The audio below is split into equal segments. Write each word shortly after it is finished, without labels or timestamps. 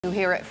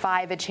Here at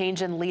 5, a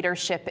change in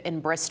leadership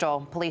in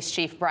Bristol. Police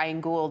Chief Brian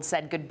Gould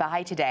said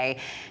goodbye today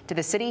to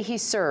the city he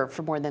served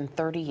for more than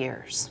 30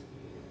 years.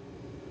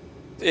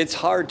 It's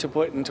hard to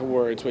put into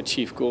words what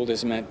Chief Gould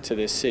has meant to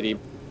this city.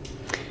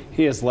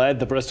 He has led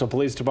the Bristol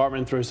Police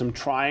Department through some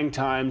trying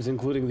times,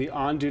 including the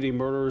on-duty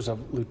murders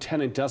of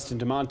Lieutenant Dustin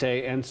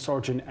DeMonte and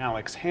Sergeant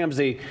Alex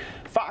Hamzy.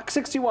 Fox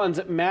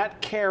 61's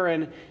Matt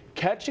Caron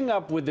catching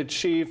up with the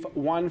chief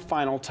one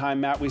final time.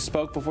 Matt, we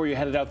spoke before you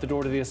headed out the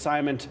door to the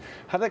assignment.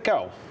 How'd that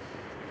go?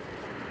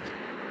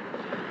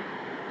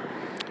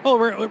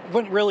 Well, it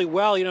went really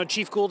well. You know,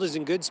 Chief Gould is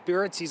in good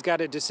spirits. He's got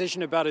a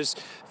decision about his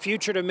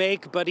future to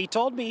make, but he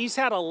told me he's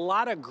had a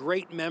lot of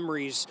great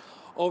memories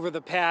over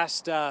the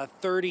past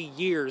 30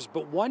 years.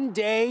 But one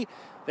day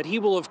that he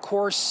will, of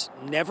course,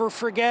 never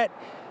forget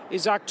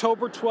is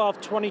October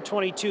 12th,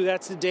 2022.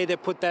 That's the day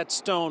that put that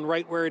stone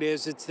right where it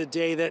is. It's the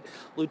day that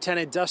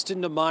Lieutenant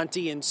Dustin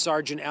DeMonte and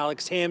Sergeant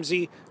Alex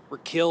Hamzy were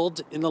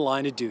killed in the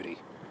line of duty.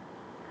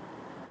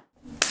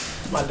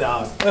 My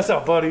dog. What's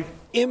up, buddy?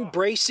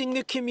 Embracing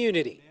the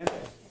community,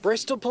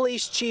 Bristol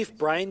Police Chief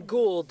Brian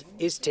Gould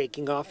is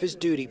taking off his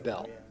duty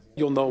belt.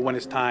 You'll know when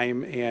it's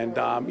time, and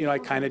you know, I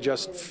kind of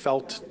just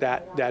felt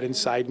that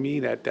inside me,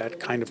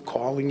 that kind of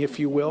calling, if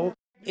you will.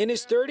 In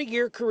his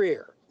 30-year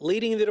career,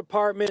 leading the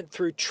department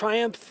through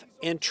triumph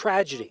and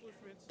tragedy,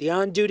 the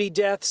on-duty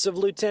deaths of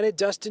Lieutenant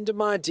Dustin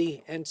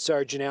DeMonte and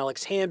Sergeant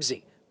Alex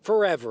Hamzy,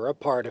 forever a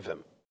part of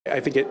him. I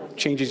think it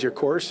changes your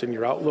course and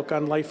your outlook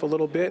on life a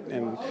little bit,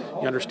 and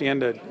you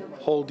understand to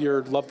hold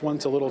your loved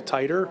ones a little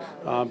tighter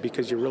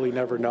because you really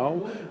never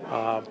know,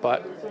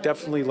 but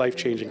definitely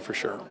life-changing for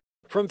sure.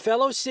 From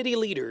fellow city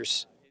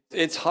leaders,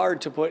 It's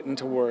hard to put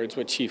into words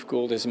what Chief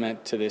Gould has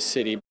meant to this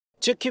city.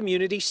 To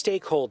community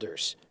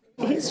stakeholders,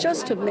 he's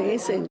just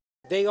amazing.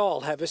 They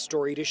all have a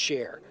story to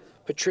share.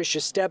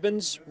 Patricia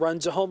Stebbins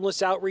runs a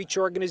homeless outreach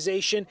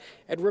organization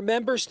and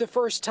remembers the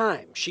first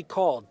time she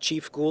called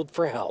Chief Gould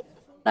for help.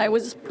 I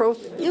was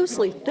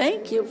profusely,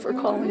 thank you for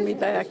calling me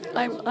back.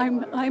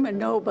 I'm a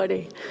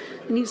nobody.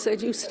 And he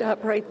said, you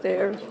stop right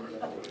there.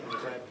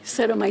 He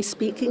said, am I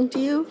speaking to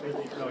you?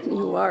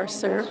 You are,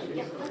 sir.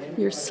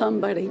 You're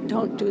somebody.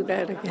 Don't do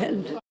that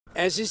again.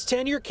 As his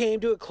tenure came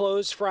to a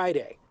close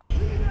Friday,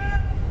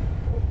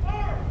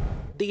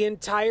 the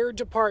entire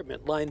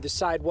department lined the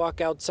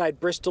sidewalk outside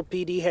Bristol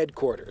PD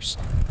headquarters.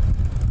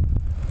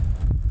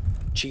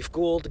 Chief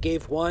Gould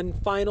gave one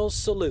final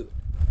salute.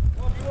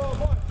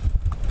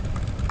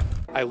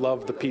 I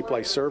love the people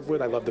I serve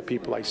with. I love the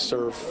people I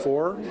serve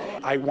for.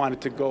 I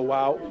wanted to go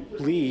out,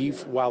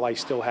 leave, while I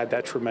still had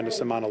that tremendous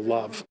amount of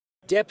love.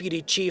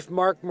 Deputy Chief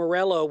Mark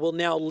Morello will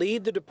now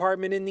lead the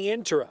department in the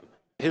interim.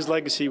 His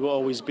legacy will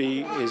always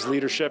be his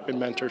leadership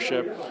and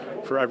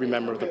mentorship for every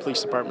member of the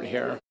police department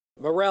here.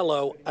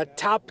 Morello, a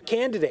top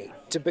candidate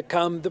to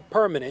become the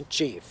permanent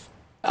chief.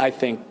 I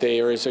think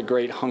there is a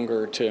great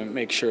hunger to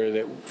make sure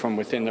that from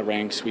within the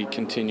ranks we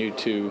continue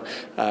to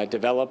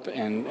develop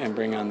and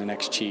bring on the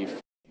next chief.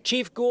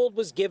 Chief Gould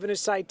was given a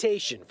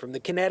citation from the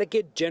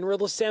Connecticut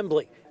General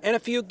Assembly and a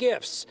few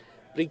gifts,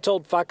 but he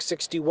told Fox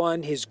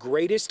 61 his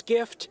greatest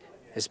gift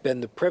has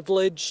been the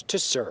privilege to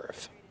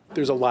serve.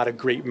 There's a lot of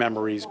great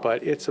memories,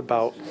 but it's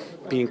about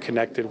being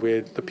connected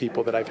with the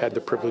people that I've had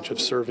the privilege of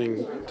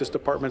serving. This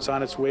department's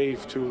on its way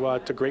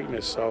to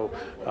greatness, so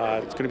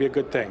it's going to be a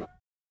good thing.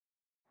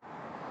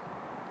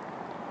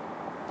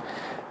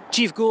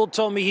 Chief Gould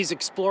told me he's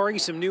exploring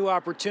some new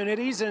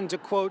opportunities and to,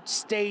 quote,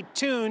 stay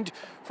tuned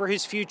for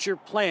his future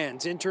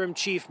plans. Interim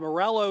Chief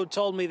Morello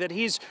told me that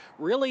he's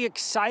really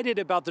excited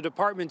about the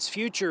department's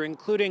future,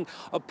 including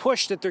a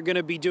push that they're going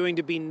to be doing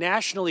to be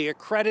nationally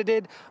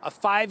accredited, a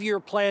 5-year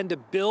plan to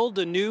build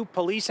a new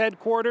police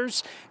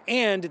headquarters,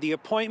 and the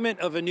appointment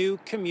of a new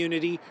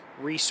community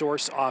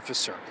resource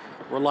officer.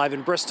 We're live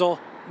in Bristol.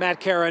 Matt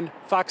Caron,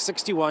 Fox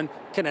 61,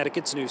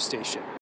 Connecticut's news station.